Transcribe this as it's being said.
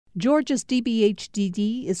Georgia's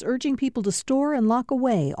DBHDD is urging people to store and lock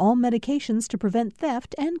away all medications to prevent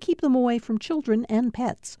theft and keep them away from children and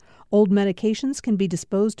pets. Old medications can be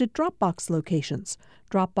disposed at Dropbox locations.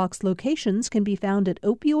 Dropbox locations can be found at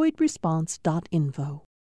opioidresponse.info.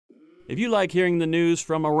 If you like hearing the news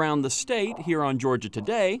from around the state here on Georgia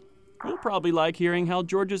Today, you'll probably like hearing how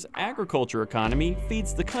Georgia's agriculture economy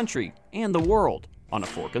feeds the country and the world on A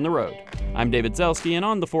Fork in the Road. I'm David Zelski, and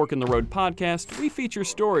on the Fork in the Road podcast, we feature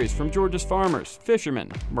stories from Georgia's farmers, fishermen,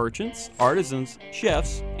 merchants, artisans,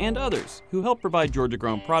 chefs, and others who help provide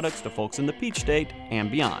Georgia-grown products to folks in the Peach State and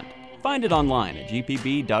beyond. Find it online at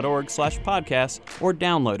gpb.org/podcast or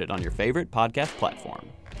download it on your favorite podcast platform.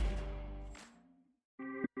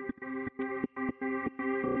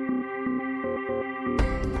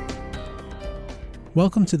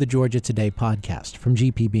 Welcome to the Georgia Today podcast from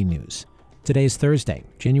GPB News. Today's Thursday,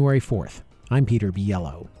 January 4th. I'm Peter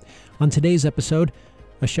Biello. On today's episode,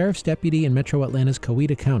 a sheriff's deputy in Metro Atlanta's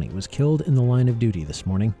Coweta County was killed in the line of duty this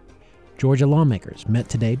morning. Georgia lawmakers met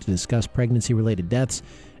today to discuss pregnancy-related deaths,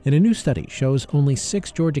 and a new study shows only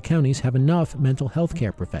 6 Georgia counties have enough mental health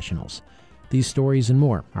care professionals. These stories and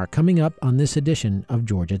more are coming up on this edition of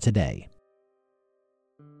Georgia Today.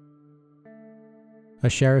 A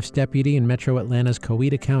sheriff's deputy in Metro Atlanta's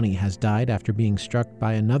Coweta County has died after being struck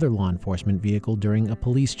by another law enforcement vehicle during a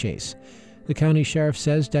police chase. The county sheriff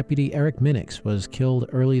says Deputy Eric Minix was killed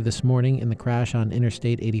early this morning in the crash on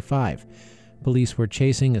Interstate 85. Police were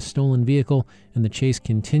chasing a stolen vehicle, and the chase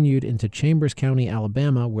continued into Chambers County,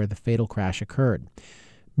 Alabama, where the fatal crash occurred.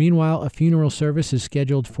 Meanwhile, a funeral service is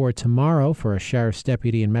scheduled for tomorrow for a sheriff's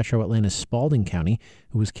deputy in Metro Atlanta's Spalding County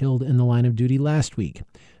who was killed in the line of duty last week.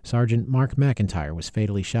 Sergeant Mark McIntyre was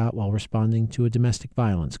fatally shot while responding to a domestic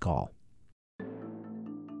violence call.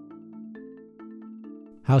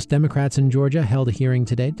 House Democrats in Georgia held a hearing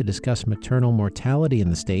today to discuss maternal mortality in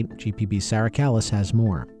the state. GPB's Sarah Callis has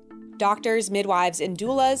more. Doctors, midwives, and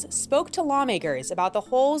doulas spoke to lawmakers about the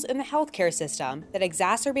holes in the healthcare system that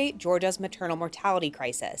exacerbate Georgia's maternal mortality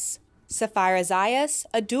crisis. Sapphira Zayas,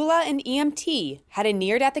 a doula and EMT, had a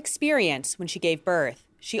near-death experience when she gave birth.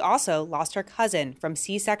 She also lost her cousin from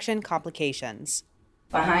C-section complications.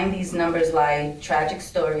 Behind these numbers lie tragic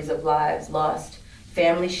stories of lives lost,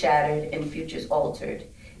 families shattered, and futures altered.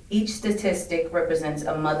 Each statistic represents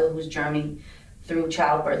a mother whose journey through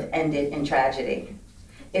childbirth ended in tragedy.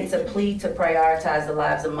 It's a plea to prioritize the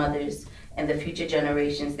lives of mothers and the future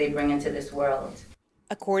generations they bring into this world.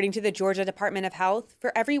 According to the Georgia Department of Health,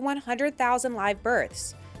 for every 100,000 live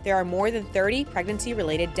births, there are more than 30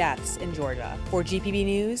 pregnancy-related deaths in Georgia. For GPB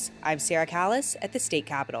News, I'm Sarah Callis at the state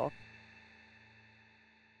capitol.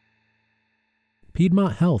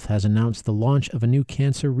 Piedmont Health has announced the launch of a new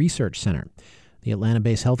cancer research center. The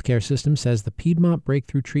Atlanta-based healthcare system says the Piedmont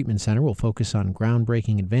Breakthrough Treatment Center will focus on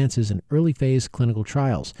groundbreaking advances in early-phase clinical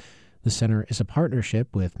trials. The center is a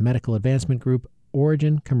partnership with medical advancement group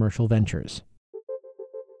Origin Commercial Ventures.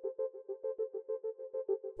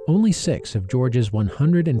 Only 6 of Georgia's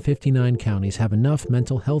 159 counties have enough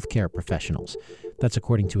mental health care professionals. That's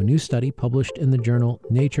according to a new study published in the journal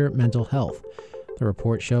Nature Mental Health. The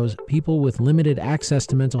report shows people with limited access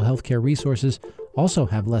to mental health care resources also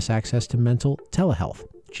have less access to mental telehealth.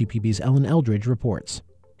 GPB's Ellen Eldridge reports.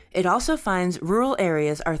 It also finds rural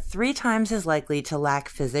areas are 3 times as likely to lack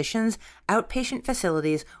physicians, outpatient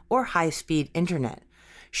facilities, or high-speed internet.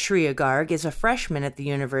 Shreya Garg is a freshman at the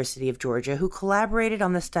University of Georgia who collaborated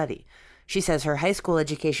on the study. She says her high school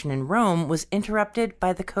education in Rome was interrupted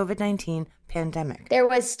by the COVID-19 pandemic. There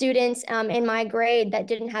was students in my grade that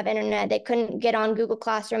didn't have internet. They couldn't get on Google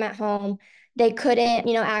Classroom at home. They couldn't,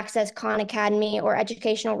 access Khan Academy or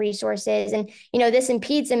educational resources. And, this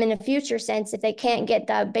impedes them in the future sense if they can't get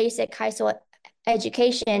the basic high school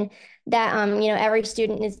education that, every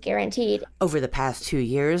student is guaranteed. Over the past 2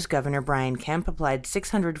 years, Governor Brian Kemp applied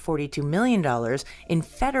 $642 million in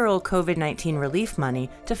federal COVID-19 relief money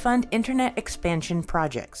to fund internet expansion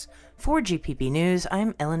projects. For GPB News,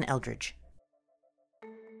 I'm Ellen Eldridge.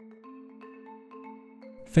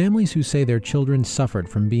 Families who say their children suffered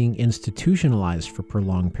from being institutionalized for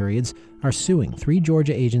prolonged periods are suing 3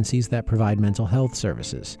 Georgia agencies that provide mental health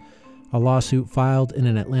services. A lawsuit filed in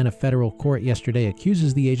an Atlanta federal court yesterday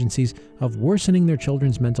accuses the agencies of worsening their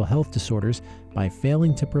children's mental health disorders by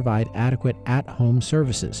failing to provide adequate at-home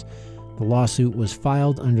services. The lawsuit was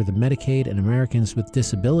filed under the Medicaid and Americans with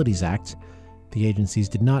Disabilities Act. The agencies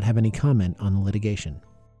did not have any comment on the litigation.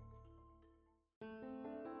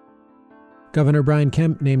 Governor Brian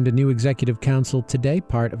Kemp named a new executive council today,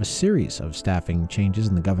 part of a series of staffing changes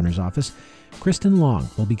in the governor's office. Kristen Long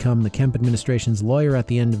will become the Kemp administration's lawyer at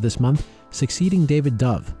the end of this month, succeeding David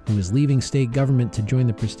Dove, who is leaving state government to join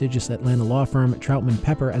the prestigious Atlanta law firm Troutman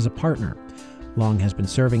Pepper as a partner. Long has been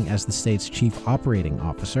serving as the state's chief operating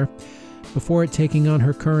officer. Before taking on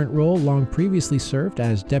her current role, Long previously served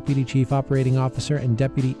as deputy chief operating officer and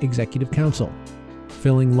deputy executive counsel.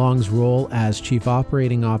 Filling Long's role as Chief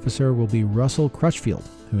Operating Officer will be Russell Crutchfield,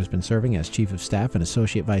 who has been serving as Chief of Staff and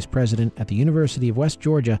Associate Vice President at the University of West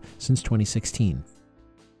Georgia since 2016.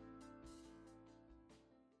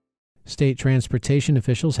 State transportation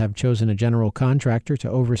officials have chosen a general contractor to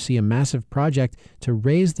oversee a massive project to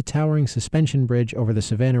raise the towering suspension bridge over the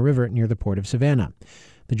Savannah River near the Port of Savannah.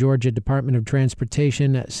 The Georgia Department of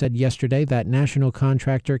Transportation said yesterday that national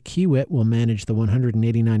contractor Coweta will manage the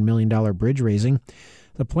 $189 million bridge raising.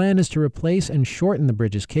 The plan is to replace and shorten the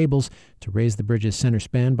bridge's cables to raise the bridge's center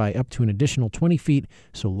span by up to an additional 20 feet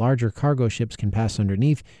so larger cargo ships can pass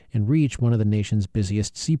underneath and reach one of the nation's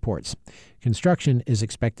busiest seaports. Construction is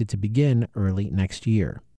expected to begin early next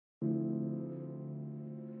year.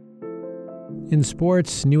 In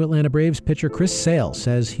sports, new Atlanta Braves pitcher Chris Sale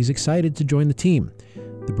says he's excited to join the team.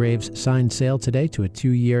 The Braves signed Sale today to a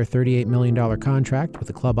 2-year, $38 million contract with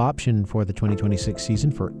a club option for the 2026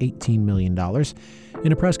 season for $18 million.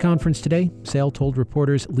 In a press conference today, Sale told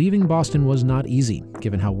reporters leaving Boston was not easy,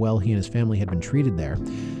 given how well he and his family had been treated there.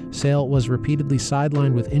 Sale was repeatedly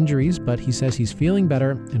sidelined with injuries, but he says he's feeling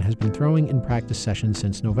better and has been throwing in practice sessions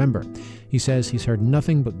since November. He says he's heard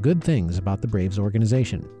nothing but good things about the Braves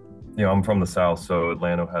organization. I'm from the South, so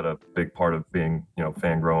Atlanta had a big part of being, a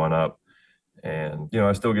fan growing up. And,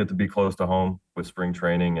 I still get to be close to home with spring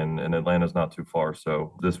training, and Atlanta's not too far.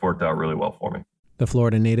 So this worked out really well for me. The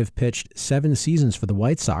Florida native pitched 7 seasons for the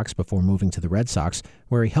White Sox before moving to the Red Sox,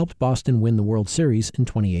 where he helped Boston win the World Series in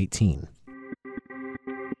 2018.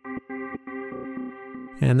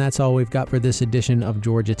 And that's all we've got for this edition of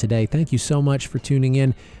Georgia Today. Thank you so much for tuning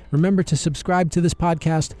in. Remember to subscribe to this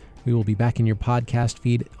podcast. We will be back in your podcast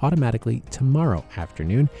feed automatically tomorrow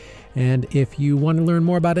afternoon. And if you want to learn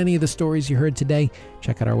more about any of the stories you heard today,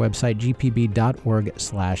 check out our website,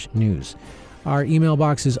 gpb.org/news. Our email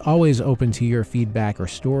box is always open to your feedback or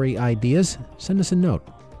story ideas. Send us a note.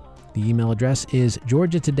 The email address is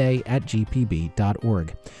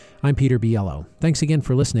georgiatoday@gpb.org. I'm Peter Biello. Thanks again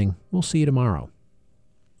for listening. We'll see you tomorrow.